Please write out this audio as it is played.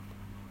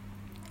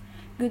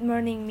Good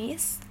morning,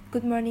 Miss.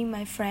 Good morning,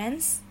 my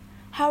friends.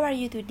 How are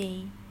you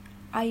today?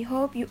 I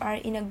hope you are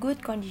in a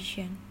good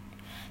condition.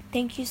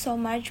 Thank you so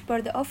much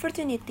for the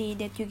opportunity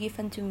that you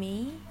given to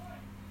me.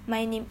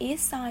 My name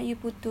is Sangayu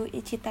Putu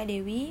Ichita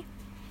Dewi.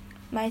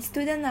 My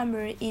student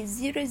number is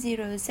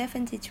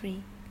 0073.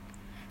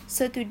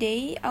 So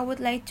today, I would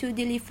like to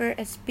deliver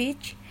a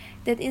speech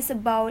that is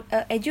about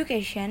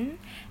education,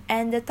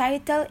 and the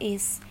title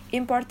is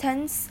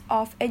Importance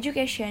of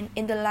Education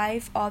in the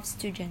Life of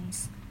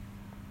Students.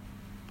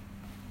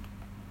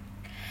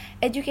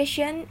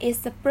 Education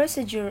is the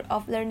procedure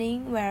of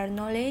learning where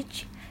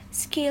knowledge,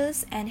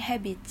 skills, and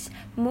habits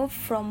move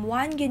from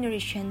one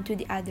generation to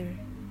the other.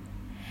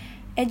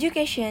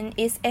 Education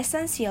is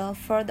essential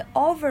for the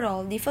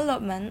overall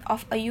development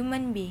of a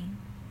human being.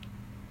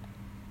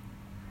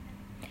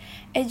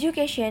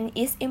 Education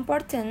is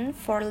important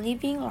for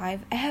living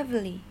life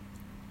happily.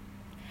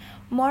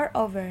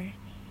 Moreover,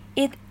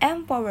 it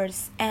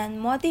empowers and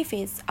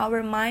motivates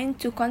our mind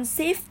to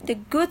conceive the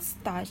good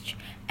thoughts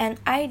and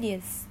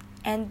ideas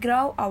and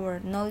grow our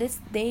knowledge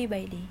day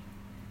by day.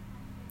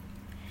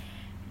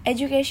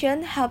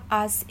 Education helps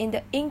us in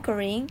the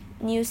incurring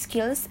new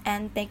skills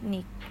and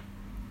technique.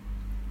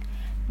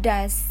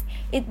 Thus,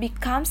 it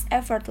becomes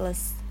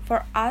effortless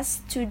for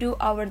us to do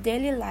our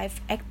daily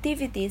life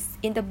activities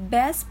in the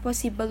best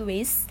possible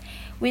ways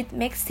with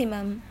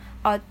maximum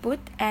output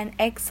and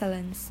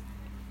excellence.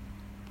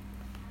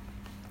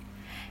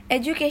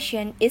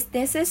 Education is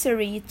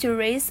necessary to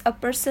raise a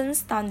person's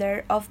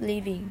standard of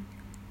living,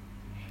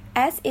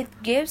 as it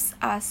gives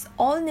us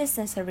all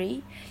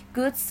necessary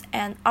goods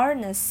and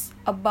awareness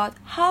about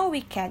how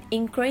we can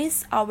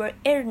increase our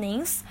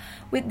earnings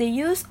with the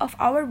use of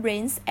our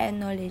brains and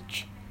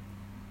knowledge.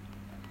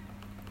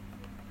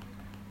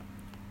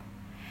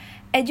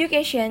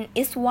 Education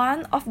is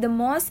one of the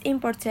most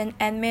important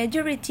and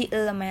majority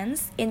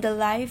elements in the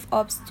life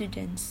of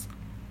students.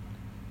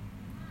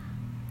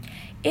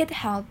 It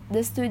helps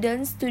the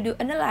students to do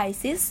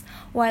analysis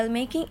while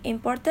making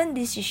important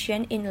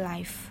decisions in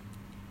life.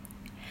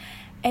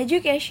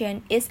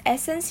 Education is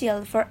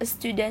essential for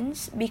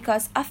students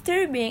because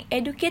after being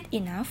educated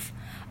enough,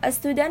 a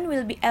student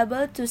will be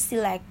able to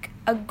select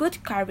a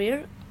good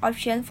career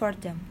option for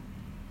them,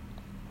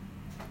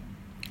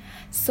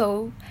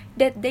 so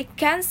that they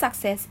can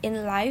succeed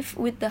in life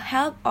with the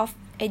help of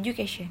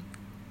education.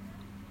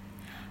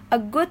 A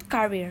good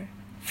career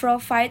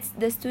provides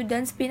the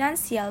students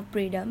financial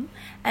freedom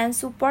and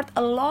support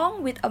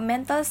along with a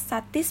mental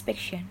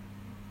satisfaction.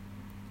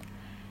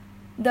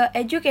 The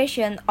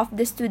education of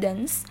the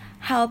students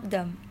help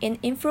them in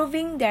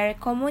improving their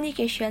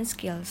communication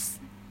skills.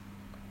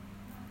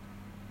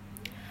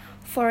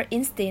 For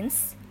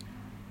instance,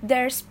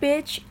 their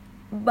speech,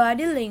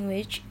 body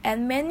language,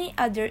 and many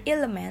other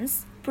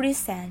elements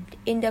present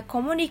in the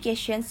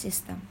communication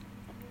system.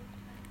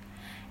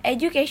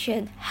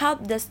 Education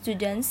helps the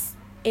students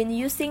in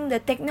using the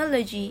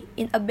technology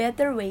in a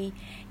better way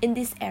in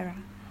this era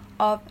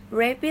of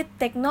rapid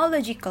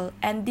technological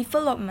and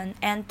development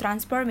and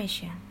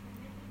transformation.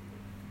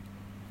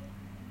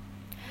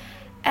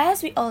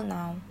 As we all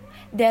know,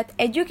 that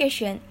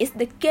education is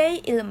the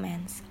key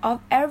element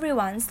of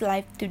everyone's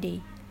life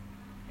today.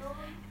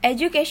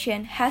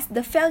 Education has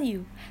the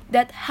value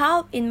that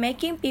help in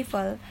making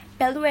people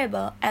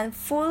valuable and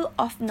full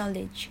of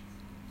knowledge.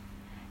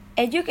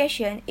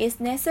 Education is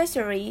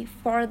necessary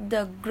for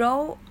the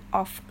growth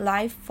of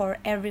life for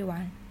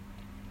everyone.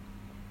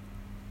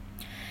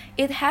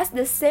 It has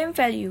the same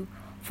value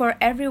for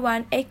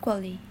everyone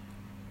equally.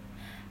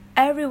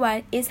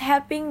 Everyone is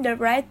having the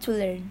right to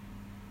learn.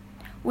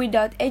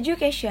 Without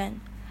education,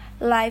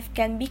 life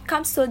can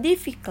become so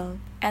difficult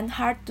and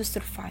hard to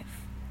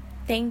survive.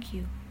 Thank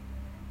you.